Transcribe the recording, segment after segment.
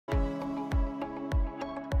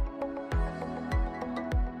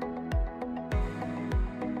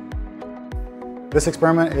This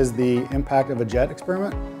experiment is the impact of a jet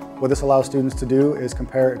experiment. What this allows students to do is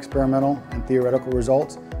compare experimental and theoretical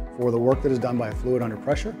results for the work that is done by a fluid under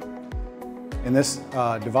pressure. In this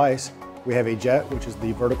device, we have a jet, which is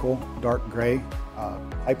the vertical dark gray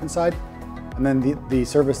pipe inside. And then the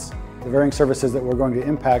varying surfaces that we're going to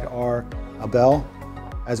impact are a bell,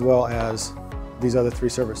 as well as these other three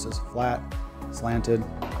surfaces: flat, slanted,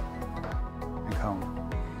 and cone.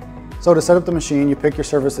 So to set up the machine, you pick your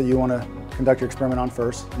surface that you want to conduct your experiment on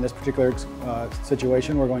first. In this particular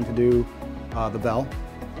situation, we're going to do the bell.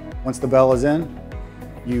 Once the bell is in,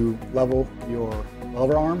 you level your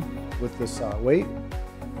lever arm with this weight.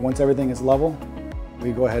 Once everything is level,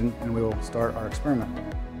 we go ahead and we will start our experiment.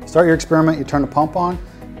 To start your experiment, you turn the pump on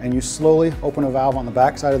and you slowly open a valve on the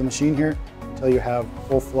back side of the machine here until you have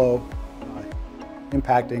full flow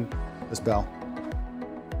impacting this bell.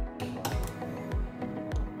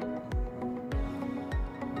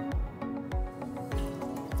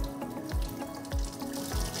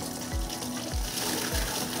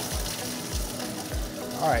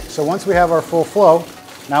 All right, so once we have our full flow,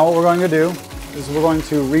 now what we're going to do is we're going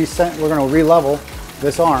to re-level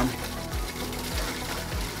this arm.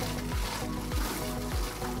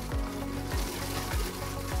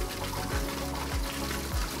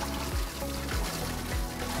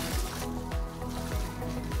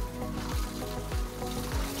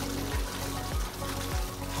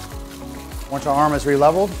 Once our arm is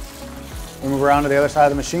re-leveled, we move around to the other side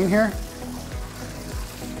of the machine here.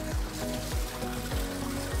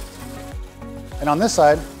 And on this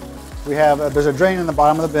side, there's a drain in the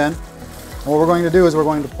bottom of the bin. And what we're going to do is we're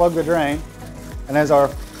going to plug the drain, and as our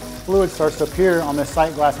fluid starts to appear on this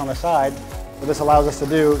sight glass on the side, what this allows us to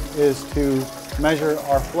do is to measure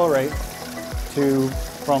our flow rate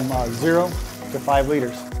from 0 to 5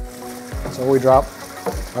 liters. So we drop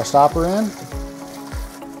our stopper in.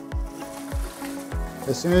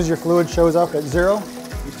 As soon as your fluid shows up at 0,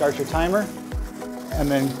 you start your timer, and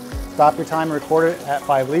then stop your timer, record it at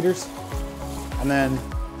 5 liters, and then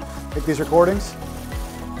take these recordings,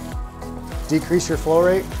 decrease your flow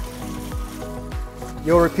rate.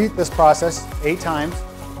 You'll repeat this process 8 times,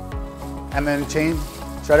 and then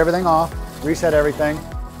shut everything off, reset everything,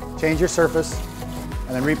 change your surface,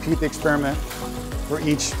 and then repeat the experiment for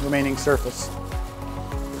each remaining surface.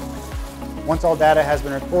 Once all data has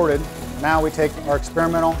been recorded, now we take our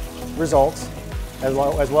experimental results as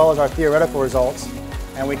well as our theoretical results,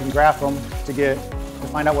 and we can graph them to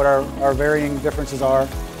find out what our varying differences are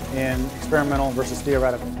in experimental versus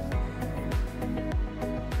theoretical.